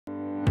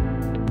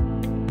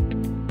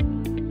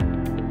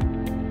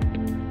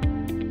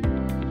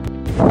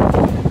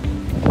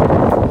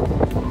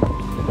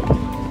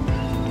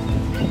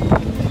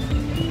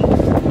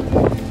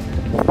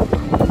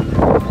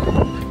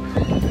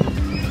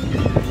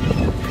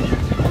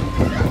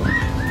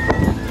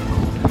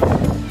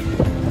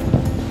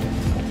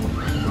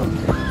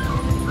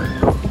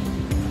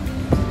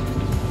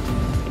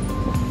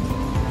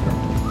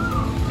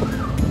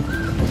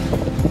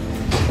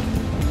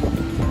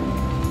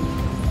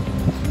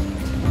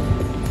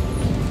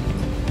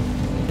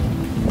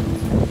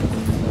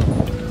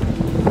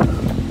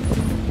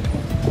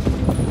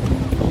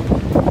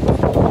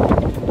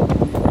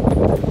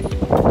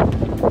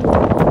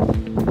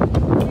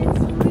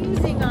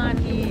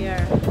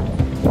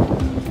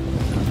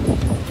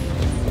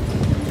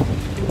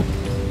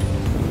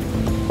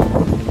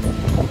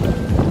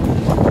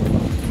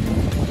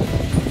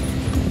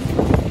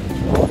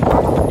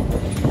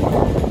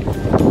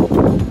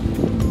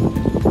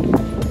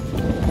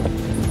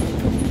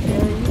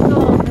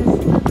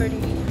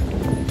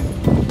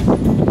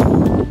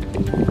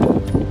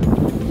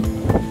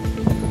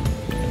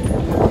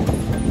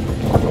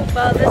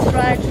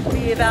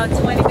about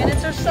 20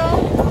 minutes or so.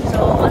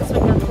 So once we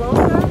get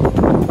closer,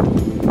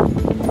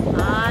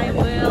 I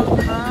will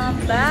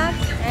come back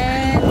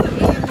and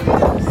give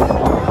you some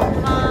more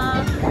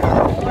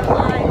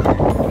light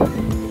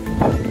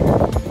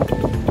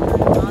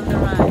on the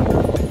ride.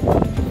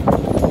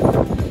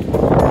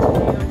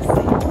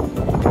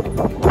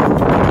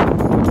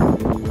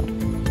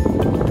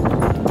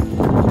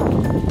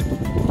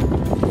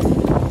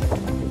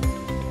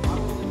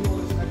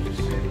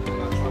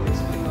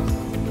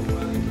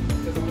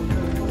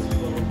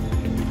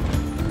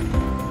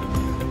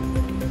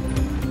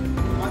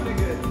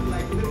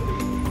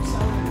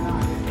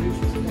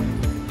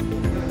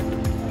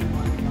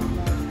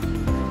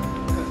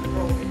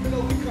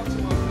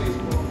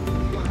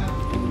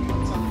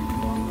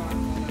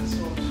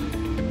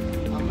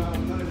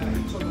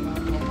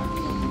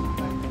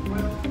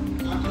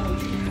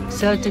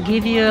 So to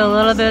give you a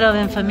little bit of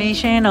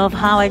information of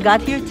how I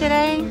got here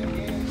today,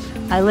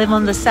 I live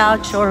on the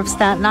south shore of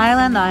Staten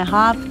Island. I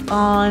hopped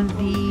on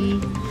the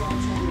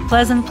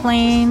Pleasant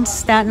Plains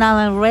Staten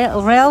Island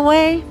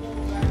Railway.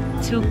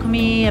 Took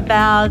me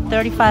about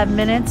 35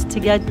 minutes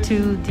to get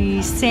to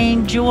the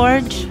St.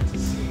 George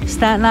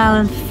Staten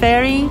Island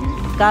Ferry.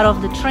 Got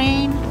off the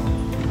train,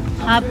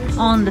 hopped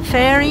on the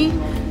ferry.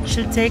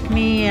 Should take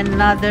me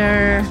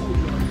another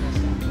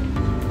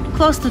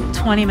close to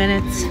 20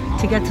 minutes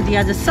to get to the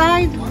other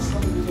side.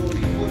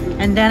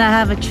 And then I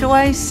have a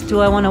choice.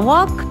 Do I want to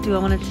walk? Do I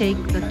want to take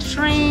the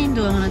train?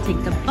 Do I want to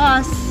take the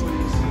bus?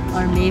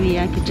 Or maybe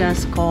I could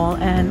just call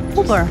an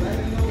Uber.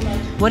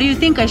 What do you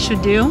think I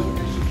should do?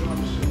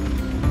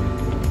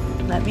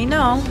 Let me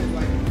know.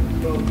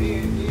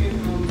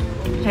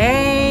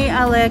 Hey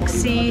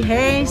Alexi,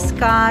 hey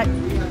Scott.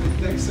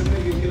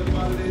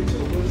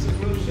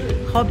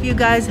 Hope you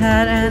guys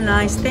had a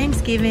nice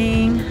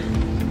Thanksgiving.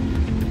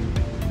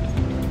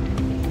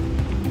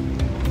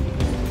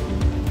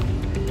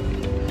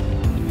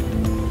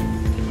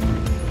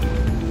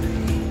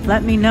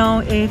 Let me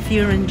know if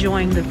you're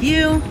enjoying the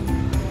view,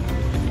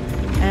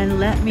 and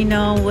let me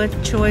know what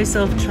choice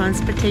of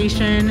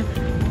transportation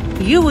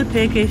you would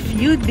pick if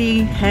you'd be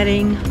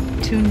heading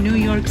to New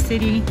York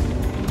City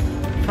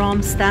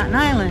from Staten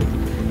Island.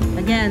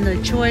 Again, the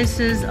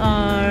choices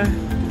are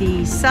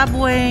the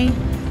subway,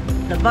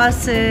 the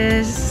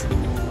buses,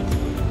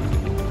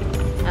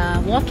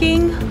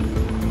 walking,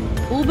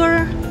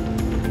 Uber,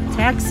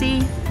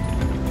 taxi.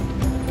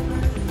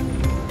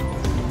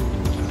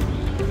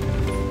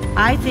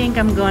 I think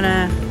I'm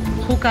gonna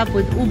hook up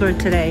with Uber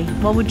today.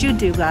 What would you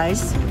do,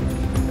 guys?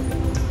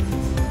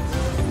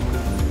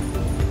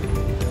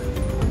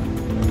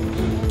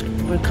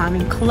 We're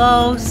coming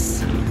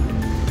close.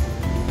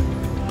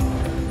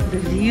 The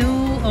view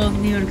of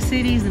New York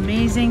City is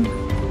amazing.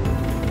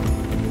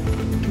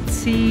 You can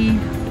see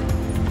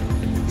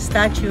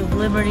Statue of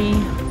Liberty.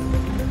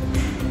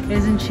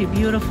 Isn't she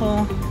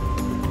beautiful?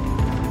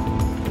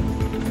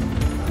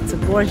 It's a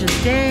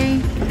gorgeous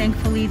day.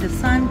 Thankfully, the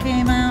sun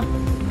came out.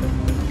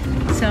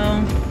 So,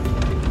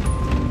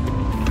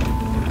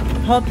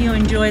 hope you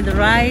enjoyed the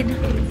ride.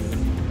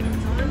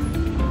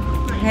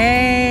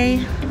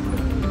 Hey,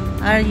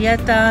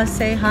 Arietta,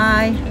 say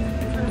hi.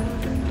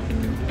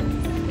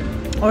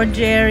 Or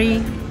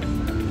Jerry.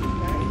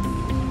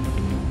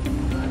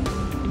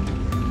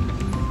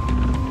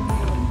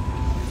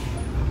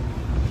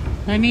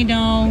 Let me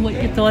know what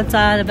your thoughts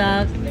are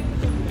about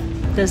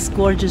this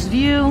gorgeous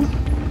view.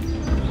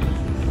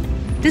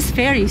 This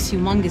ferry is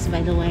humongous,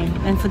 by the way.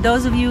 And for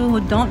those of you who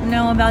don't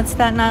know about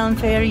Staten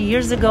Island Ferry,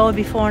 years ago,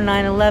 before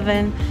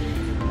 9/11,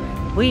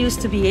 we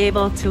used to be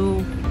able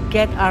to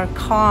get our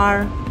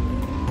car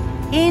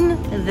in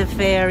the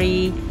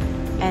ferry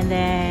and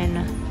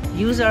then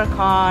use our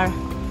car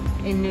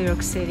in New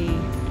York City.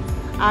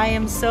 I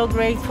am so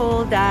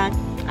grateful that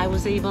I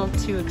was able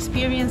to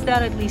experience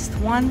that at least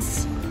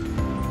once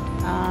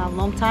a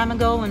long time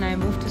ago when I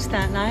moved to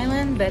Staten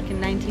Island back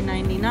in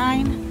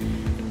 1999.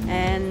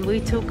 And we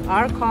took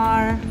our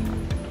car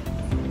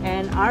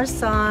and our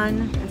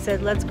son and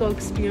said, let's go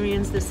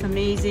experience this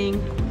amazing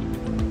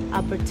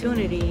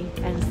opportunity.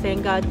 And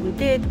thank God we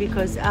did,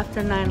 because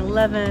after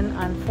 9/11,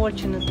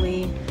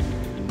 unfortunately,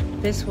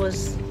 this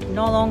was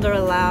no longer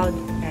allowed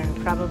and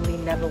probably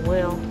never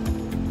will.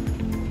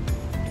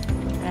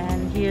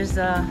 And here's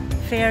a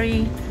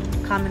ferry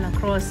coming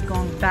across,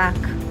 going back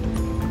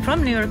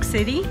from New York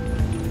City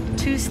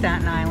to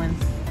Staten Island.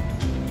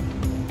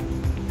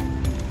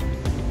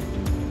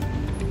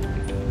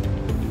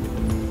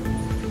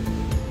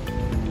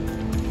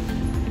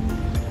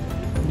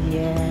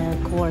 Yeah,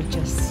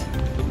 gorgeous.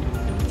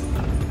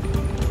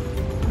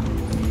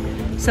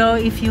 So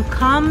if you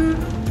come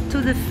to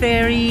the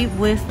ferry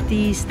with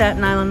the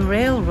Staten Island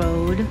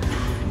Railroad,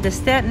 the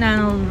Staten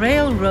Island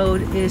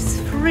Railroad is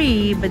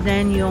free, but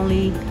then you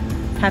only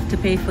have to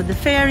pay for the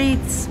ferry.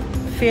 It's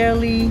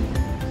fairly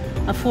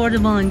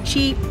affordable and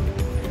cheap,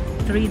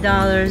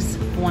 $3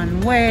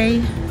 one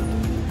way.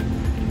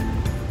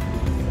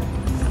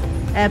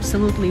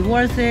 Absolutely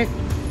worth it,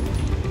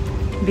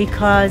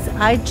 because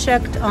I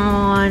checked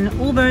on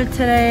Uber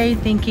today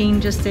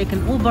thinking just take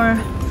an Uber,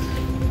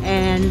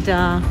 and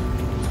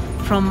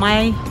from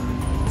my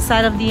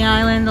side of the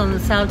island on the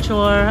South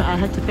Shore, I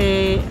had to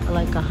pay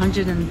like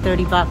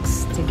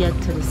 $130 to get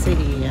to the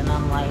city, and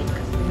I'm like,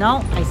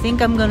 no, I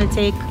think I'm gonna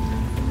take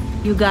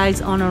you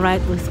guys on a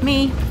ride with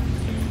me.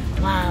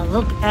 Wow,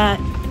 look at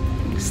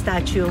the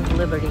Statue of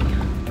Liberty.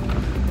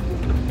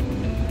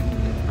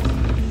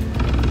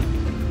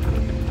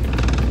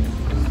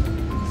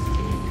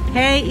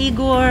 Hey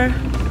Igor,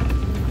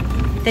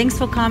 thanks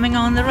for coming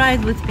on the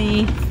ride with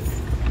me.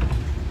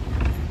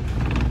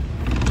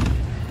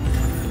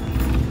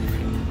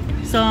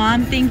 So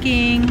I'm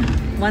thinking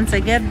once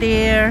I get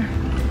there,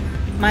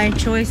 my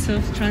choice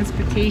of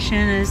transportation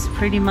is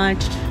pretty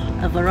much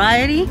a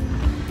variety.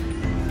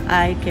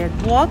 I could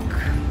walk,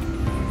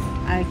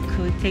 I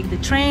could take the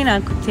train,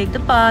 I could take the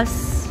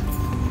bus,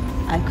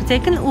 I could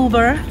take an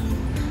Uber.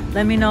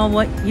 Let me know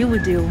what you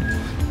would do.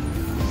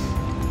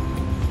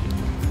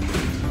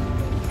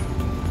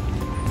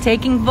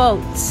 Taking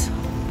boats.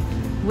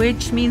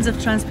 Which means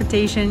of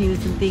transportation you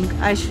think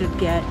I should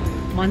get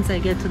once I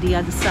get to the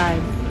other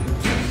side?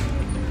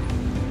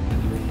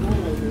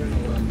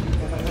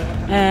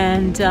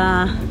 And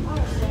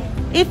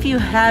if you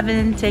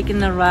haven't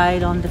taken a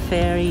ride on the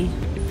ferry,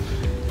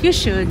 you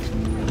should,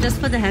 just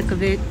for the heck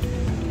of it.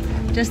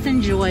 Just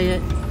enjoy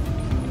it.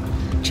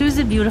 Choose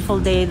a beautiful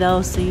day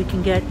though, so you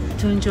can get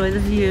to enjoy the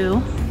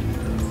view.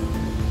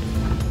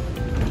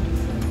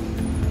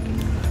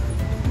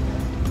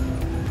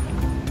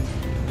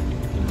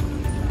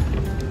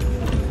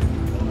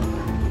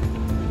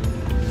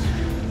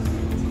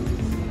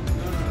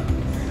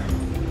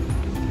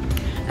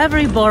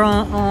 Every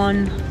borough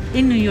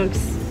in New York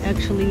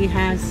actually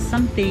has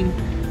something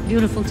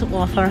beautiful to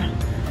offer.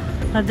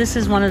 This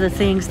is one of the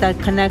things that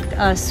connect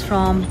us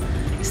from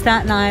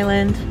Staten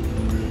Island,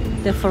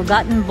 the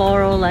forgotten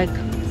borough, like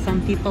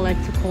some people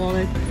like to call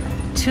it,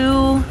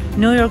 to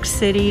New York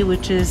City,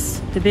 which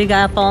is the Big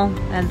Apple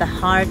and the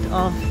heart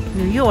of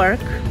New York.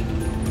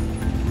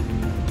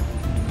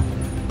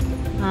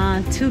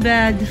 Too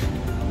bad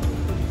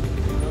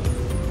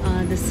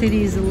the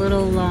city is a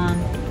little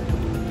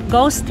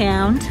ghost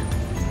town,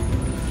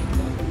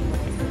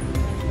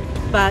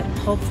 but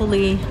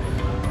hopefully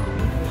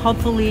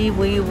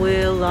we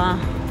will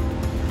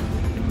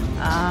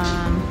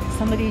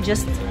somebody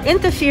just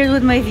interfered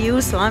with my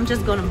view, so I'm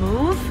just gonna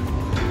move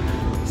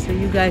so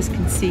you guys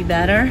can see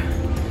better.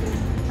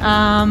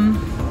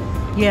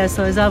 Yeah,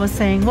 so as I was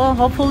saying, well,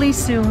 hopefully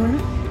soon.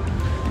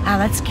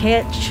 Let's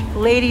catch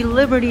Lady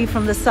Liberty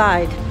from the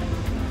side.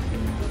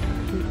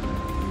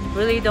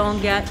 Really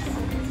don't get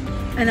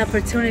an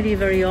opportunity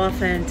very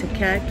often to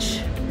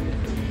catch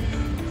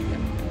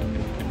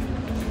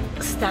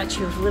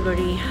Statue of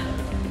Liberty.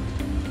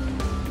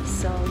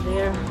 So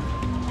there.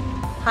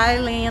 Hi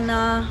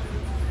Lena.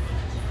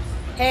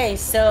 Hey,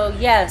 so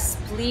yes,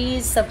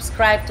 please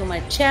subscribe to my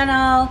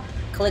channel,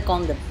 click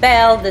on the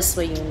bell, this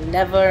way you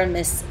never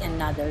miss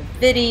another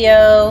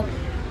video,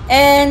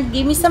 and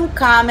give me some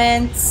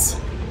comments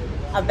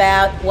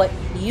about what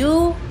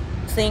you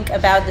think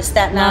about the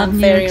Staten Island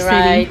Ferry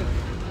Ride.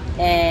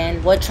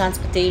 And what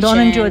transportation don't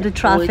enjoy the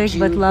traffic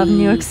but love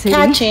New York City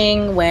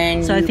catching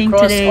when so I think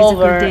cross today is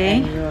over a good day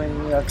and you're in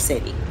New York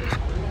City?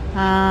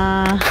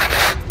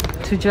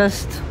 To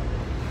just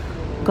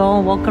go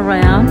and walk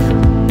around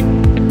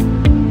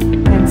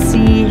and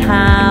see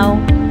how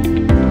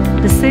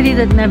the city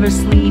that never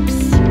sleeps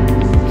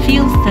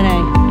feels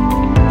today.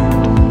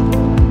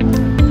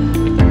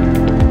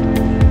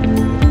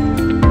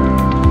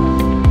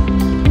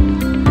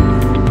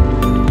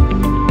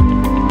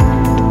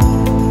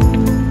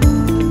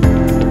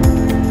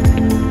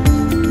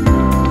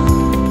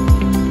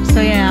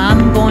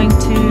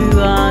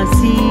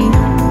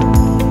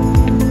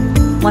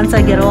 Once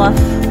I get off,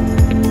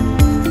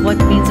 what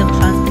means of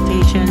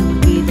transportation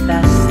would be the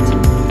best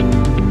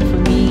for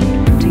me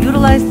to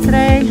utilize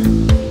today.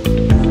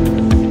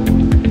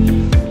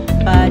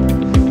 But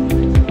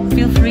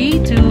feel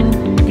free to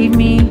give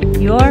me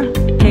your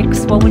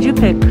picks. What would you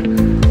pick?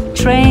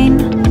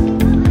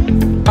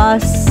 Train,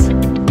 bus,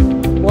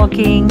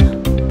 walking,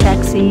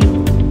 taxi,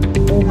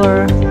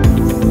 Uber?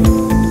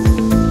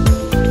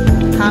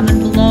 Comment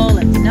below,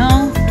 let me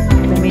know.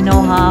 Let me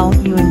know how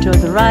you enjoy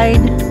the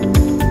ride.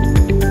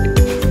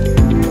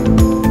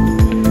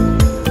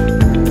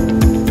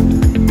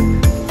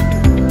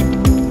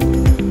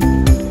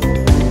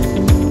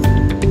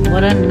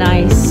 What a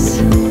nice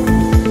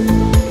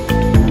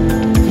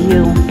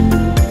view.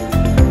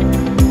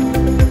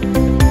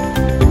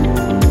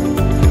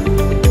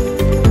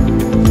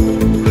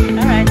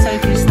 Alright, so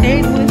if you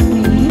stayed with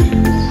me,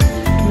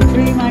 you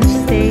pretty much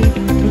stayed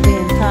through the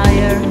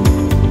entire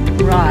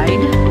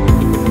ride.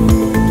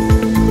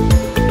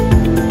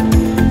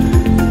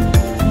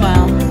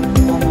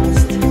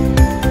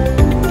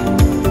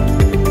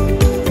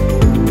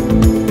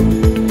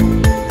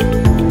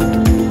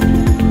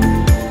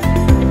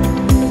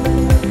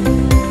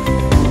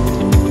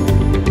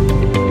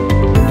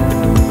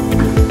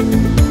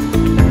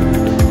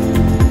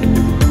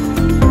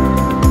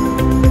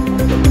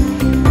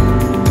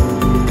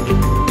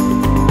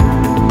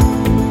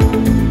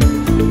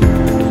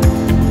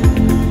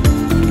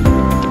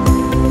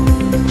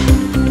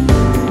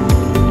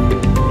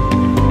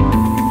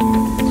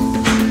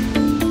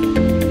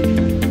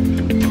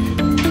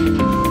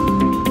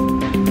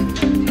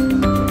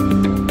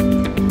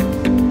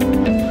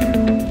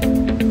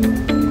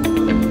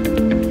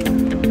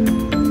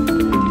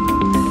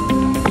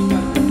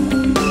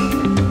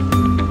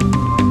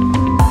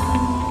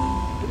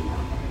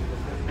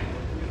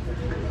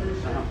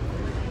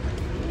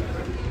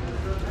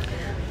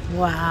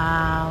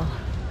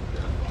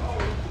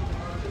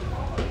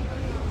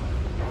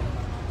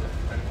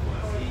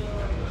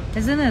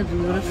 Isn't it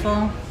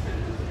beautiful?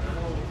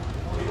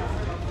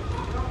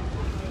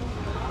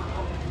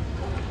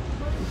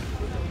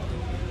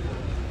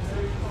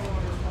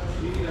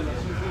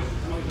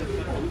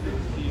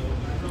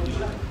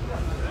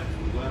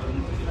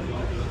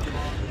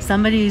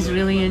 Somebody is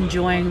really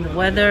enjoying the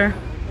weather,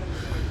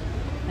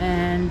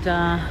 and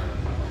I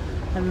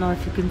don't know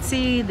if you can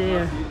see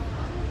there,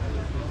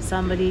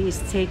 somebody is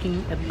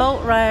taking a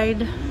boat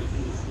ride.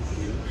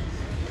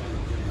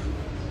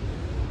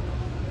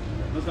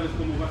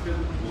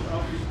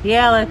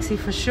 Yeah, Alexi,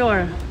 for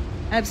sure.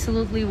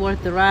 Absolutely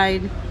worth the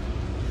ride.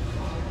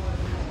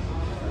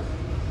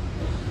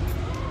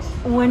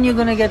 When you're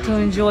gonna get to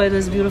enjoy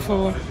this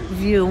beautiful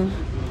view.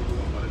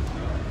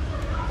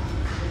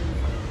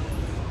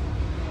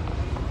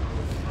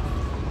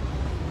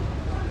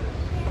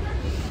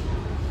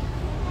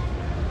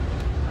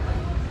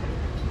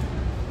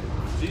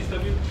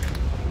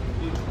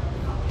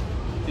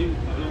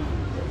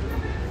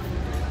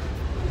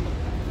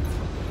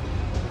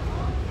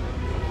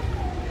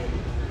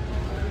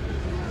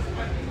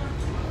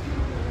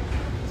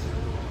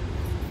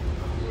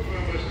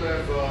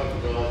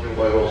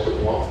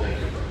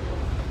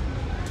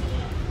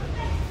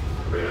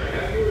 May I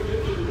have your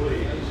attention,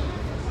 please?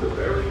 The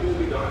ferry will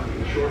be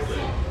docking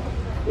shortly.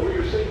 For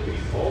your safety,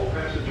 all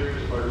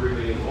passengers are to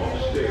remain off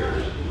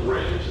stairs,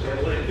 ramps,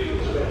 and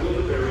landings until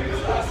the ferry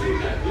is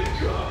docking at each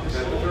drop at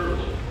the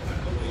terminal.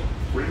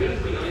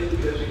 Remain behind the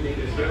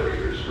designated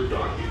barriers for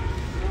docking.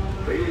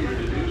 Failure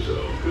to do so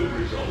could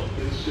result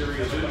in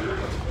serious injury.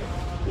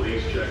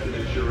 Please check and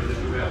ensure that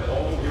you have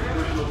all your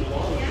personal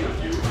belongings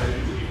with you as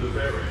you leave the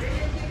ferry.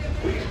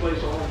 Please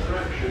place all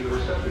trash in the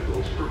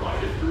receptacles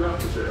provided throughout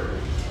the ferry.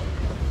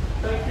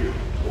 Thank you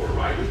for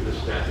riding the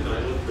Staten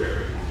Island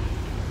Ferry.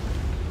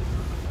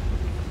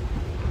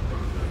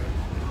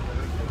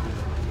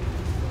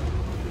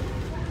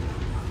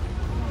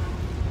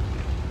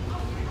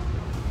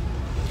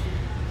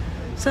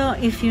 So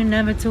if you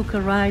never took a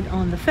ride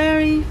on the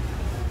ferry,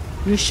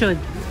 you should.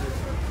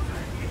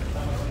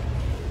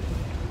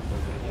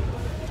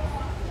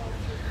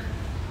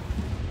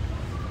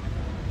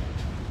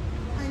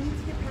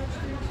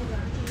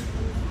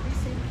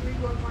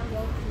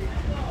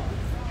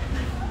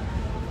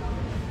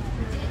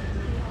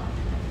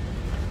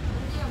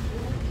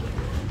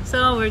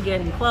 So we're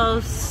getting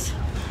close.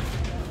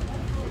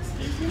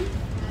 Excuse me?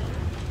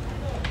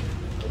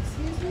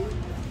 Excuse me?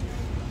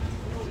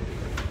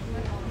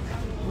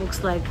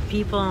 Looks like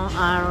people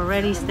are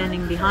already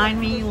standing behind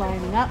me,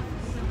 lining up.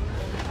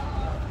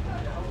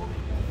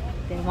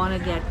 They want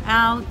to get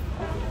out.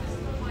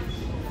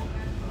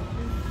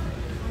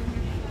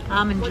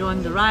 I'm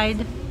enjoying the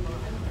ride.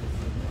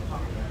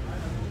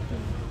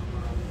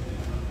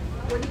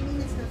 What do you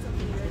mean it's not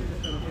something you're ready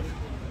to go?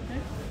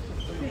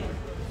 Okay,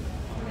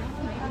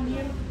 thank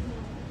you.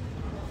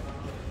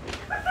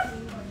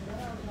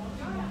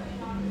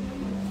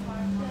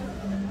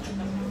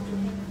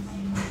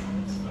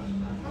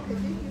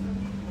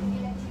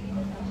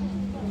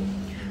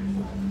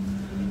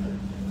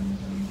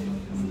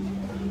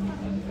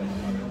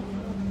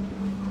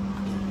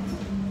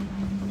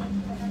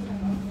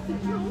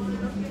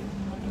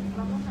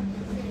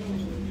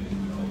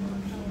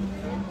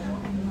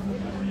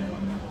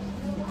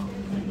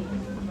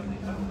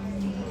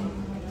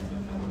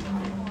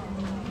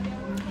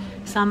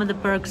 Some of the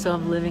perks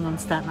of living on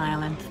Staten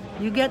Island.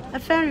 You get a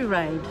ferry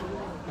ride.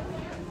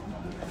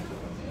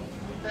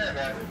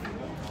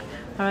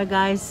 Alright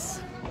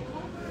guys,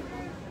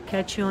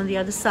 catch you on the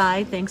other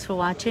side. Thanks for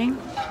watching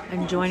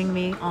and joining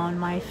me on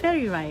my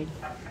ferry ride.